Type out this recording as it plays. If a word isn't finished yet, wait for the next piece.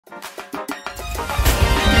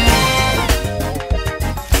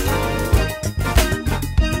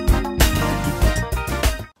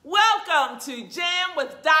to Jam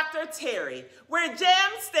with Dr. Terry, where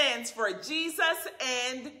Jam stands for Jesus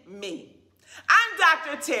and Me. I'm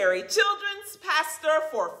Dr. Terry, Children's Pastor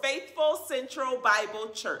for Faithful Central Bible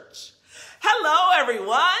Church. Hello,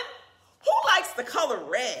 everyone. Who likes the color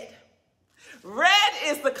red? Red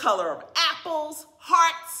is the color of apples,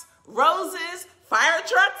 hearts, roses, fire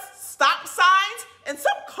trucks, stop signs, and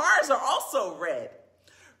some cars are also red.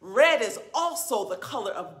 Red is also the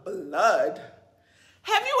color of blood.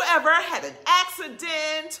 Have you ever had an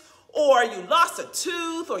accident, or you lost a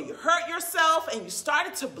tooth, or you hurt yourself and you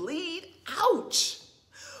started to bleed? Ouch!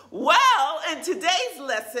 Well, in today's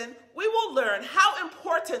lesson, we will learn how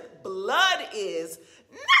important blood is,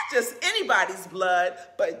 not just anybody's blood,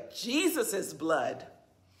 but Jesus's blood.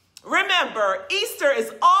 Remember, Easter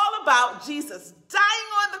is all about Jesus dying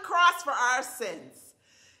on the cross for our sins.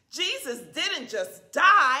 Jesus didn't just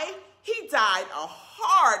die, he died a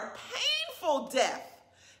hard, painful death.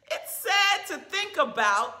 It's sad to think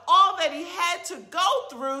about all that he had to go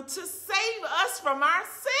through to save us from our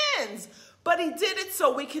sins, but he did it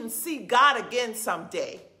so we can see God again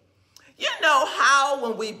someday. You know how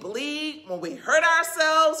when we bleed, when we hurt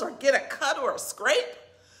ourselves or get a cut or a scrape?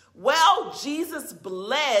 Well, Jesus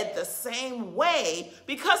bled the same way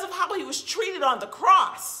because of how he was treated on the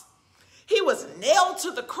cross. He was nailed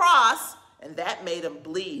to the cross, and that made him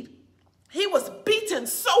bleed. He was beaten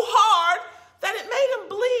so hard that it made him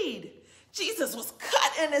bleed. Jesus was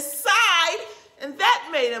cut in his side, and that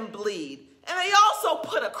made him bleed. And they also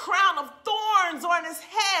put a crown of thorns on his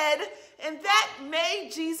head, and that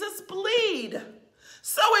made Jesus bleed.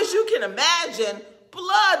 So as you can imagine,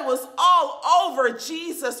 blood was all over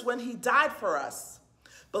Jesus when he died for us.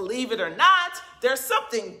 Believe it or not, there's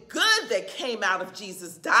something good that came out of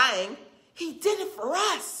Jesus dying. He did it for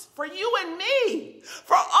us, for you and me,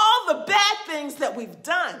 for all the bad things that we've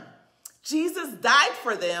done. Jesus died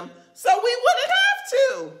for them so we wouldn't have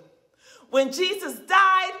to. When Jesus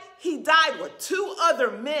died, he died with two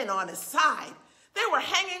other men on his side. They were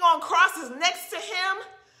hanging on crosses next to him,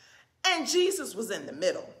 and Jesus was in the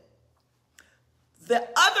middle. The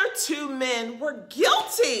other two men were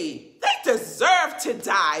guilty. They deserved to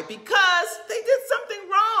die because they did something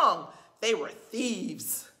wrong. They were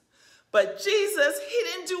thieves. But Jesus, he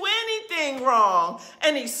didn't do anything wrong,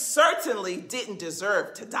 and he certainly didn't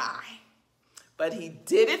deserve to die. But he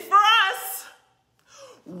did it for us.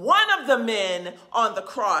 One of the men on the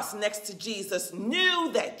cross next to Jesus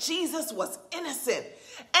knew that Jesus was innocent,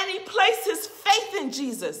 and he placed his faith in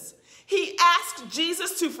Jesus. He asked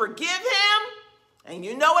Jesus to forgive him, and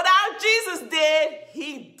you know what our Jesus did?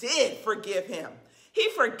 He did forgive him. He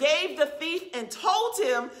forgave the thief and told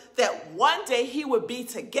him that one day he would be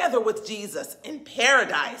together with Jesus in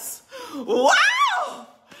paradise. Wow!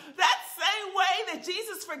 That same way that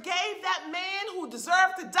Jesus forgave that man who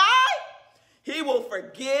deserved to die, he will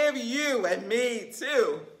forgive you and me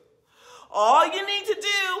too. All you need to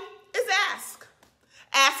do is ask.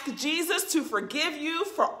 Ask Jesus to forgive you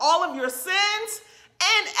for all of your sins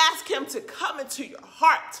and ask him to come into your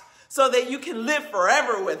heart so that you can live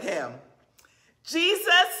forever with him.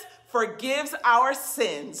 Jesus forgives our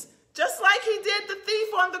sins just like he did the thief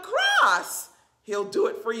on the cross. He'll do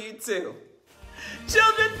it for you too.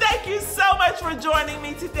 Children, thank you so much for joining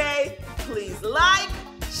me today. Please like,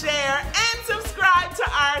 share, and subscribe to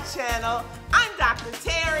our channel. I'm Dr.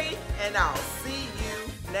 Terry, and I'll see you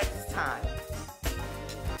next time.